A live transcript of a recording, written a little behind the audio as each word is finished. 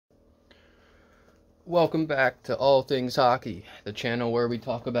Welcome back to All Things Hockey, the channel where we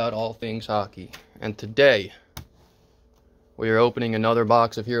talk about all things hockey. And today, we are opening another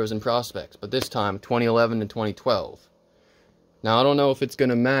box of Heroes and Prospects, but this time 2011 and 2012. Now, I don't know if it's going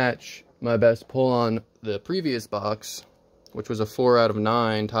to match my best pull on the previous box, which was a 4 out of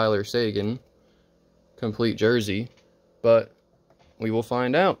 9 Tyler Seguin complete jersey, but we will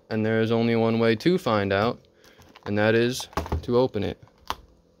find out. And there is only one way to find out, and that is to open it.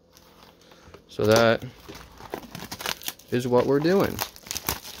 So that is what we're doing.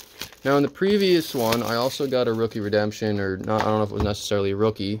 Now in the previous one, I also got a rookie redemption, or not, I don't know if it was necessarily a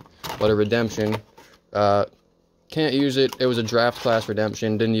rookie, but a redemption. Can't use it. It was a draft class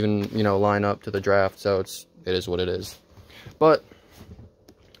redemption. Didn't even, line up to the draft, so it is what it is. But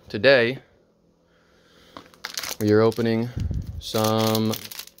today, we are opening some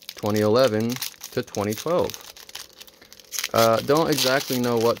 2011 to 2012. Don't exactly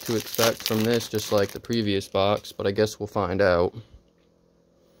know what to expect from this, just like the previous box, but I guess we'll find out.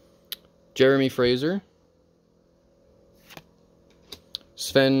 Jeremy Fraser.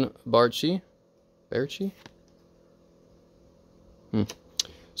 Sven Baertschi.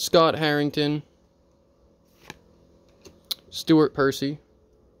 Scott Harrington. Stuart Percy.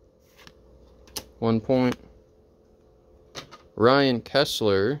 1 point. Ryan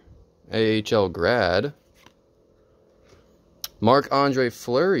Kesler, AHL grad. Marc-Andre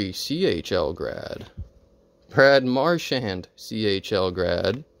Fleury, CHL grad. Brad Marchand, CHL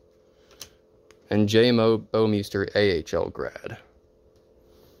grad. And J.Mo Bouwmeester, AHL grad.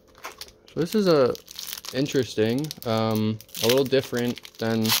 So this is interesting, a little different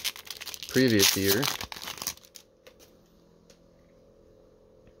than previous year.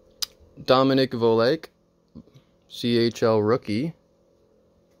 Dominic Volek, CHL rookie.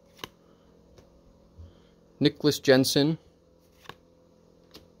 Nicholas Jensen.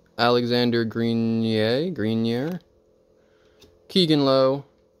 Alexander Grenier. Keegan Lowe.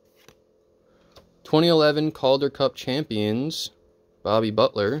 2011 Calder Cup champions, Bobby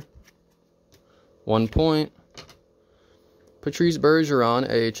Butler. 1 point. Patrice Bergeron,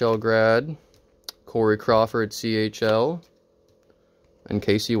 AHL grad. Corey Crawford, CHL. And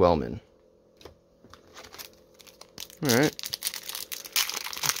Casey Wellman. Alright.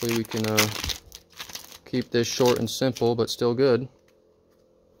 Hopefully we can keep this short and simple, but still good.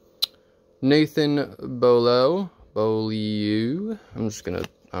 Nathan Beaulieu. I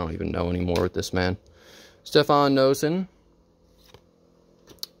don't even know anymore with this man. Stefan Noesen.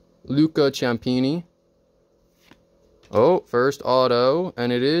 Luca Ciampini. Oh, first auto,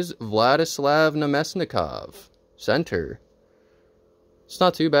 and it is Vladislav Namestnikov, center. It's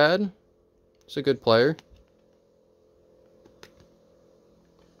not too bad. It's a good player.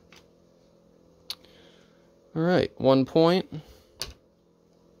 All right, 1 point.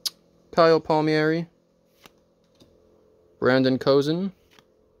 Kyle Palmieri, Brandon Kozin,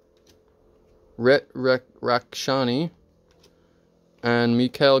 Rhett Rakshani, and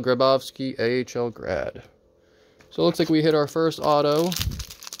Mikhail Grabovski, AHL grad. So it looks like we hit our first auto,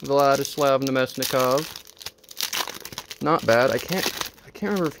 Vladislav Namestnikov. Not bad. I can't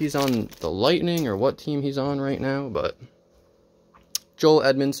remember if he's on the Lightning or what team he's on right now, but Joel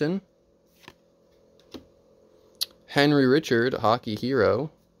Edmondson, Henry Richard, hockey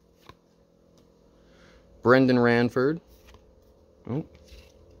hero. Brendan Ranford.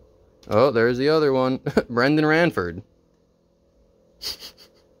 Oh, there's the other one. Brendan Ranford.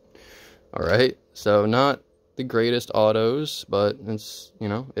 Alright, so not the greatest autos, but it's,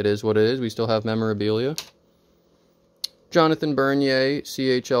 it is what it is. We still have memorabilia. Jonathan Bernier,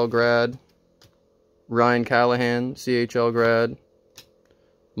 CHL grad. Ryan Callahan, CHL grad.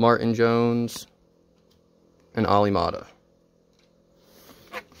 Martin Jones. And Ali Mata.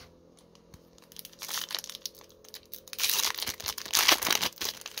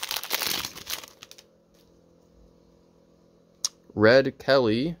 Red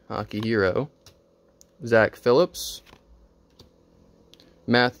Kelly, hockey hero. Zach Phillips.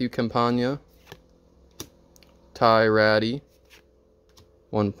 Matthew Campagna. Ty Ratty.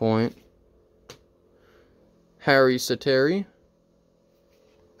 1 point. Harry Sateri.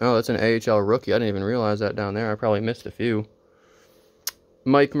 Oh, that's an AHL rookie. I didn't even realize that down there. I probably missed a few.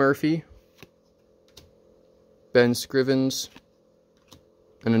 Mike Murphy. Ben Scrivens.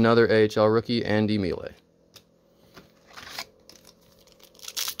 And another AHL rookie, Andy Mille.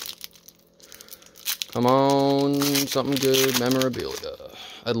 Come on, something good, memorabilia.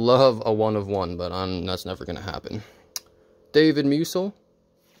 I'd love a 1 of 1, but that's never going to happen. David Musil.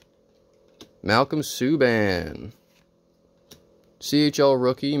 Malcolm Subban. CHL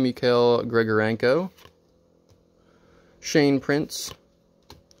rookie, Mikhail Grigorenko. Shane Prince.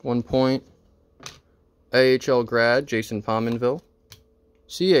 1 point. AHL grad, Jason Pominville.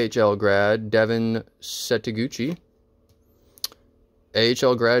 CHL grad, Devin Setiguchi.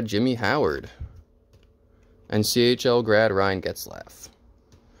 AHL grad, Jimmy Howard. And CHL grad, Ryan Getzlaff.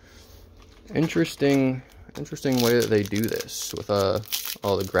 Interesting way that they do this with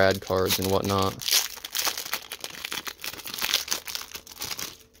all the grad cards and whatnot.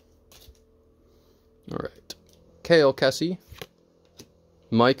 All right. Cale Kessie.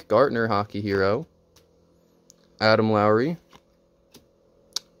 Mike Gartner, hockey hero. Adam Lowry.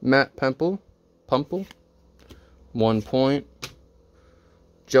 Matt Pumple, 1 point.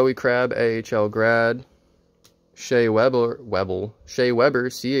 Joey Crabb, AHL grad. Shea Weber,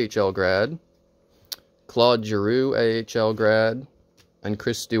 CHL grad. Claude Giroux, AHL grad. And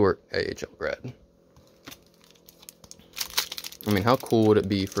Chris Stewart, AHL grad. I mean, how cool would it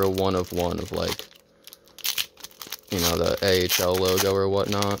be for a 1 of 1 of, like, you know, the AHL logo or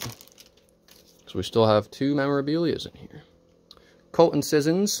whatnot? So we still have 2 memorabilias in here. Colton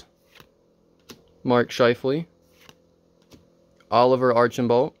Sissons, Mark Scheifele, Oliver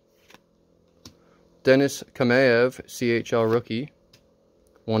Archambault, Dennis Kamaev, CHL rookie,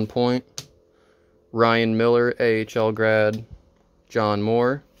 1 point. Ryan Miller, AHL grad. John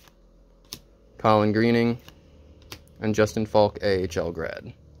Moore, Colin Greening, and Justin Falk, AHL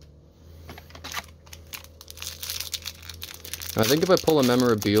grad. I think if I pull a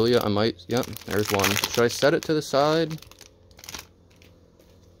memorabilia, I might... Yep, there's one. Should I set it to the side?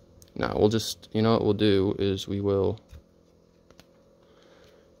 No, we'll just... You know what we'll do is we will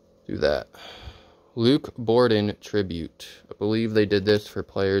do that. Luke Borden tribute. I believe they did this for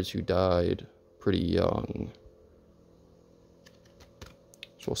players who died pretty young.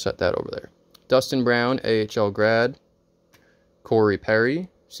 So we'll set that over there. Dustin Brown, AHL grad. Corey Perry,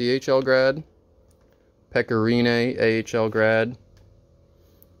 CHL grad. Pecorine, AHL grad.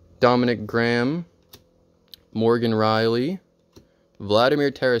 Dominic Graham. Morgan Riley. Vladimir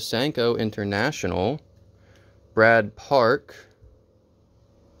Tarasenko, international. Brad Park.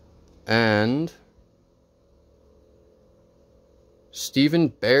 And Stephen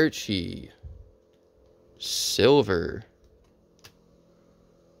Berchi, silver.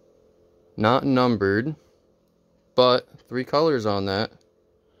 Not numbered, but 3 colors on that.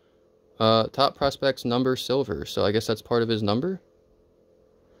 Top prospects number silver, so I guess that's part of his number?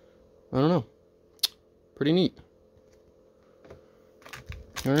 I don't know. Pretty neat.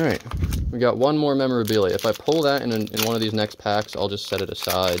 Alright, we got one more memorabilia. If I pull that in one of these next packs, I'll just set it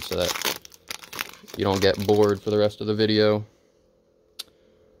aside so that you don't get bored for the rest of the video.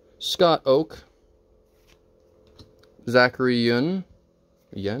 Scott Oak. Zachary Yun.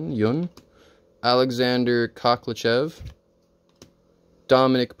 Alexander Koklachev.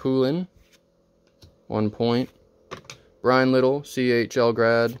 Dominic Poulin, 1 point. Brian Little, CHL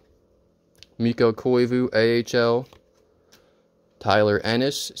grad. Mikko Koivu, AHL. Tyler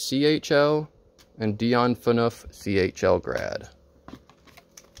Ennis, CHL. And Dion Phaneuf, CHL grad.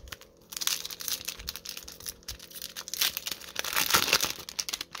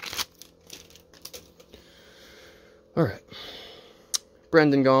 Alright.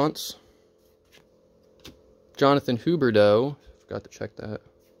 Brendan Gaunce. Jonathan Huberdeau. Forgot to check that.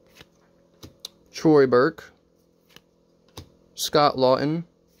 Troy Burke. Scott Lawton.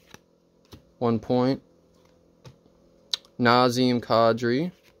 1 point. Nazem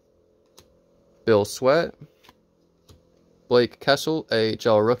Kadri. Bill Sweat. Blake Kessel,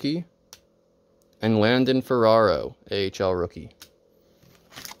 AHL rookie. And Landon Ferraro, AHL rookie.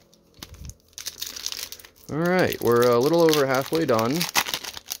 Alright, we're a little over halfway done.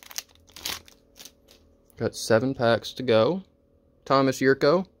 Got 7 packs to go. Thomas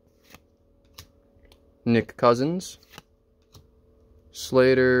Yurko. Nick Cousins.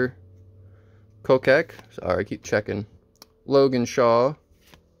 Slater Kokek. Sorry, I keep checking. Logan Shaw.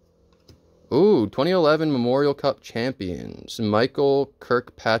 Ooh, 2011 Memorial Cup champions. Michael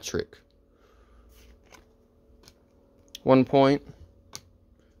Kirkpatrick. 1 point.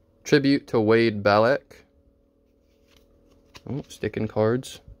 Tribute to Wade Balek. Oh, sticking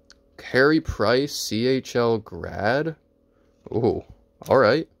cards. Carey Price, CHL grad. Ooh,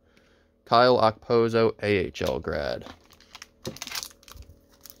 alright. Kyle Okposo, AHL grad.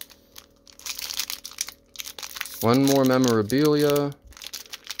 One more memorabilia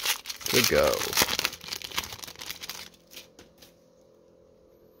to go.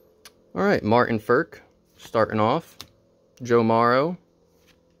 Alright, Martin Firk, starting off. Joe Morrow.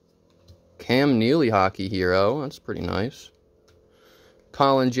 Cam Neely, hockey hero. That's pretty nice.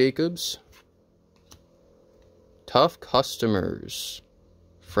 Colin Jacobs. Tough Customers.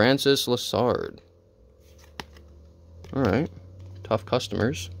 Francis Lassard. Alright. Tough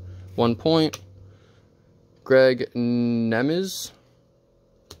Customers. 1 point. Greg Nemiz,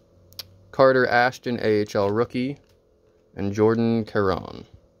 Carter Ashton, AHL rookie, and Jordan Caron.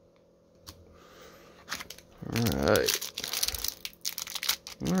 Alright.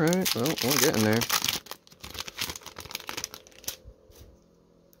 Alright, well, we're getting there.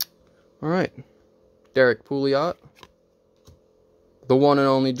 Alright. Derek Pouliot. The one and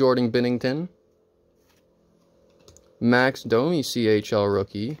only Jordan Binnington. Max Domi, CHL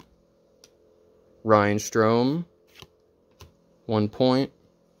rookie. Ryan Strome. 1 point.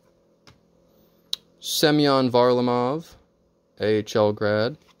 Semyon Varlamov, AHL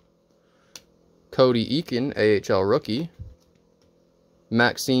grad. Cody Eakin, AHL rookie.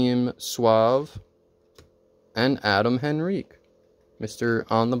 Maxime Suave. And Adam Henrique, Mr.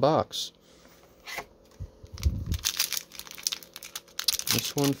 On the Box.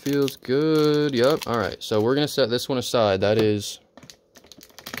 This one feels good. Yep. Alright, so we're going to set this one aside. That is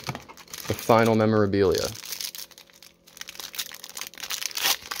the final memorabilia.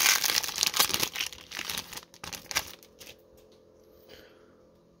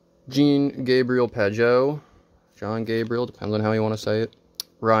 Jean Gabriel Pageau, John Gabriel, depends on how you want to say it.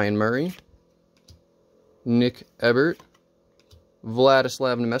 Ryan Murray, Nick Ebert,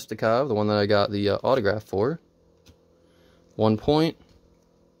 Vladislav Nemestikov, the one that I got the autograph for. 1 point.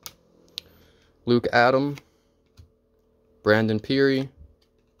 Luke Adam, Brandon Peary,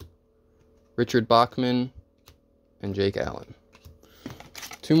 Richard Bachman, and Jake Allen.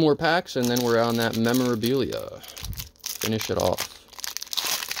 2 more packs, and then we're on that memorabilia. Finish it off.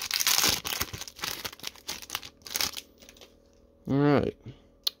 Alright.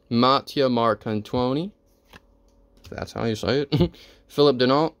 Mattia Marc-Antoine, if that's how you say it. Philip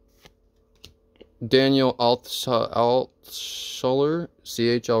Denault. Daniel Altshuler,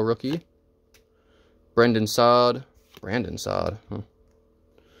 CHL rookie. Brandon Saad.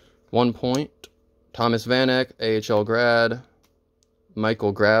 1 point. Thomas Vanek, AHL grad.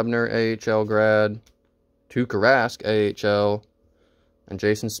 Michael Grabner, AHL grad. Tuukka Rask, AHL. And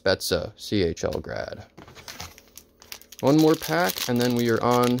Jason Spezza, CHL grad. 1 more pack, and then we are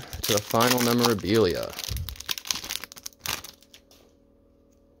on to the final memorabilia.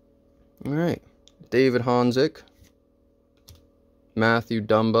 Alright. David Honzik. Matthew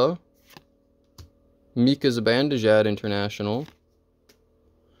Dumba. Mika Zibanejad International.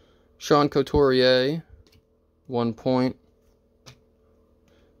 Sean Couturier. 1 point.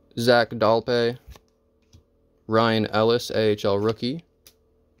 Zach Dalpe. Ryan Ellis, AHL rookie.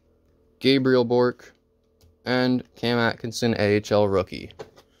 Gabriel Bork. And Cam Atkinson, AHL rookie.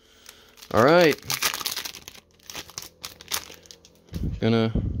 Alright.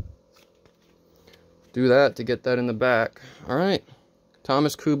 Gonna do that to get that in the back. Alright.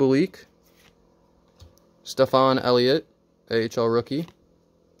 Thomas Kubalik. Stefan Elliott, AHL rookie.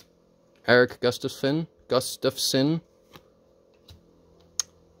 Eric Gustafson.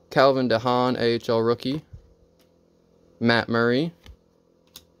 Calvin DeHaan, AHL rookie. Matt Murray.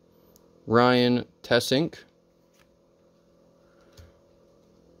 Ryan Tessink.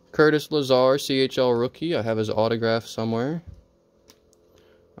 Curtis Lazar, CHL rookie. I have his autograph somewhere.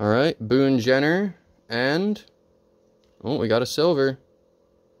 Alright, Boone Jenner. And, oh, we got a silver.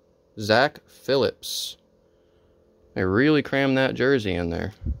 Zach Phillips. They really crammed that jersey in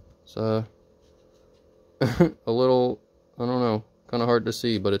there. It's a little, I don't know, kind of hard to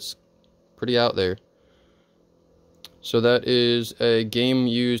see, but it's pretty out there. So that is a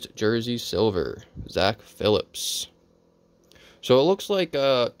game-used jersey silver. Zach Phillips. So it looks like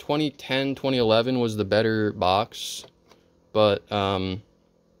 2010, 2011 was the better box, but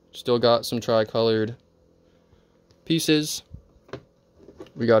still got some tri-colored pieces.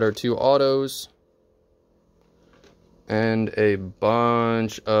 We got our 2 autos and a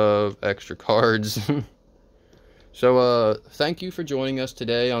bunch of extra cards. So thank you for joining us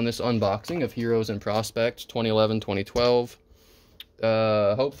today on this unboxing of Heroes and Prospects 2011-2012.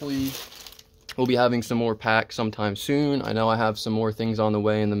 Hopefully we'll be having some more packs sometime soon. I know I have some more things on the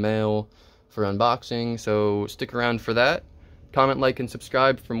way in the mail for unboxing, so stick around for that. Comment, like, and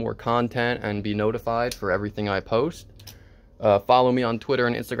subscribe for more content and be notified for everything I post. Follow me on Twitter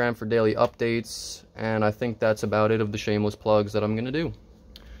and Instagram for daily updates, and I think that's about it of the shameless plugs that I'm going to do.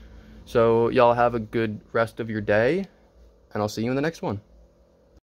 So y'all have a good rest of your day, and I'll see you in the next one.